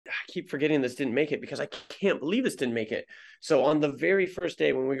keep forgetting this didn't make it because I can't believe this didn't make it. So on the very first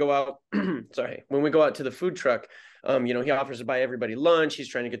day when we go out, when we go out to the food truck, he offers to buy everybody lunch. He's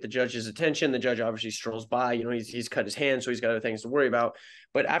trying to get the judge's attention. The judge obviously strolls by. He's cut his hand, so he's got other things to worry about.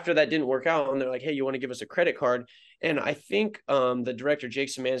 But after that didn't work out, and they're like, "Hey, you want to give us a credit card?" And I think the director Jake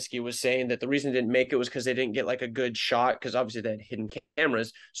Szymanski was saying that the reason it didn't make it was because they didn't get like a good shot, because obviously they had hidden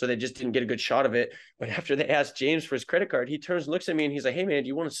cameras, so they just didn't get a good shot of it. But after they asked James for his credit card, he turns and looks at me and he's like, "Hey man, do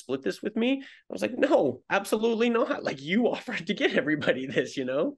you want to split this with me?" I was like, "No, absolutely not. Like, you offered to get everybody this."